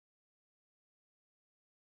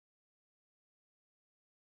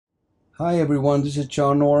Hi everyone, this is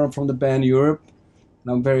J.Norum from the band Europe,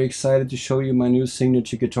 and I'm very excited to show you my new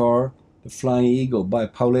signature guitar, the Flying Eagle by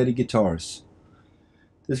Paoletti Guitars.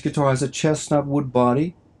 This guitar has a chestnut wood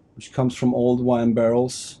body, which comes from old wine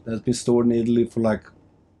barrels that has been stored in Italy for like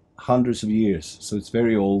hundreds of years, so it's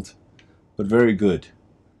very old, but very good.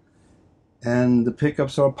 And the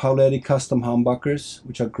pickups are Paoletti custom humbuckers,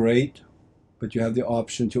 which are great, but you have the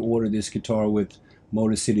option to order this guitar with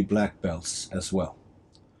Motor City black belts as well.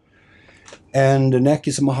 And the neck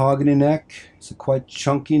is a mahogany neck. It's a quite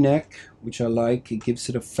chunky neck, which I like. It gives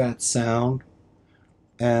it a fat sound.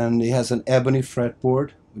 And it has an ebony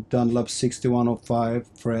fretboard with Dunlop 6105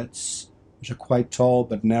 frets, which are quite tall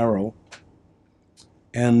but narrow.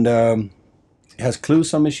 And it has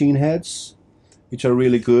Clues machine heads, which are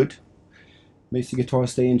really good. Makes the guitar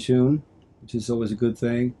stay in tune, which is always a good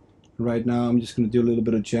thing. Right now I'm just going to do a little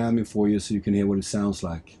bit of jamming for you so you can hear what it sounds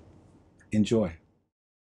like. Enjoy.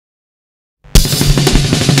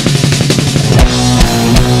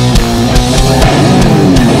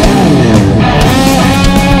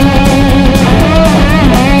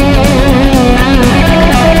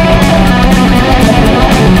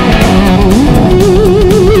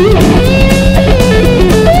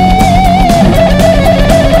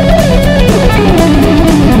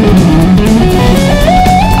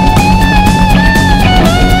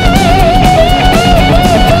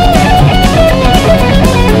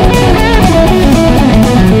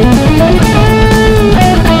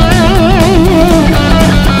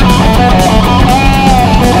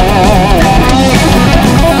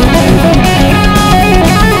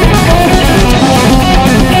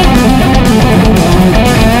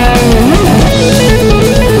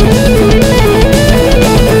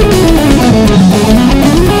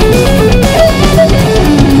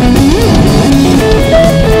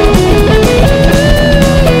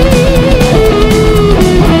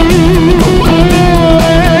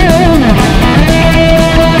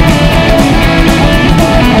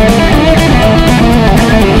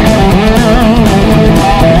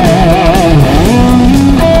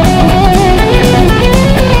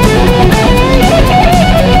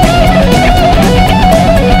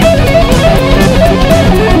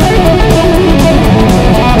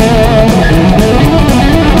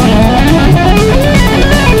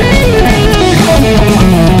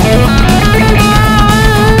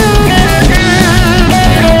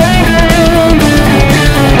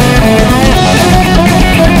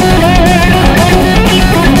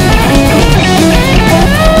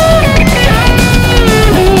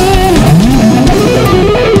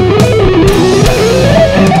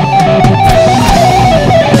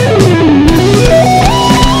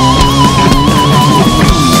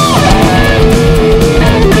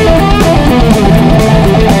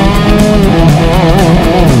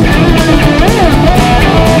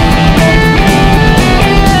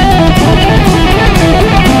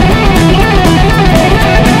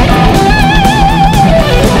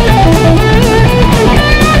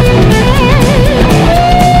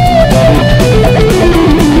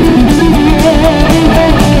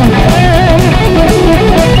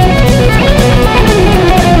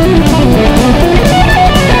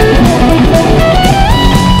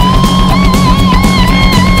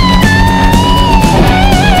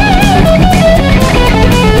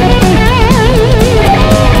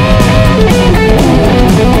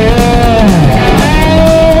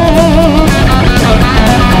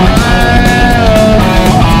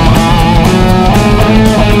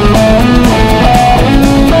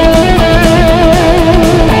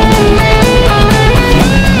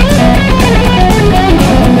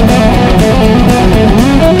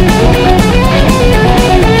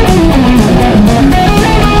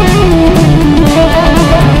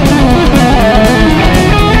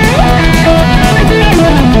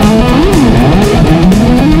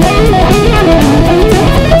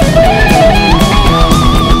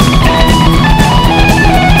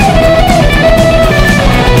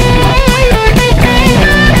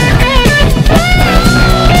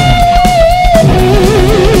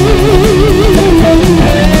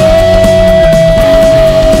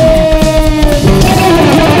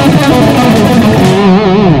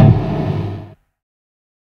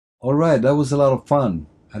 Alright, that was a lot of fun.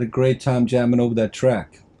 I had a great time jamming over that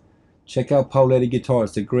track. Check out Paoletti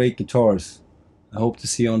Guitars, they're great guitars. I hope to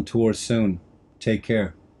see you on tour soon. Take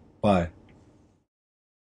care. Bye.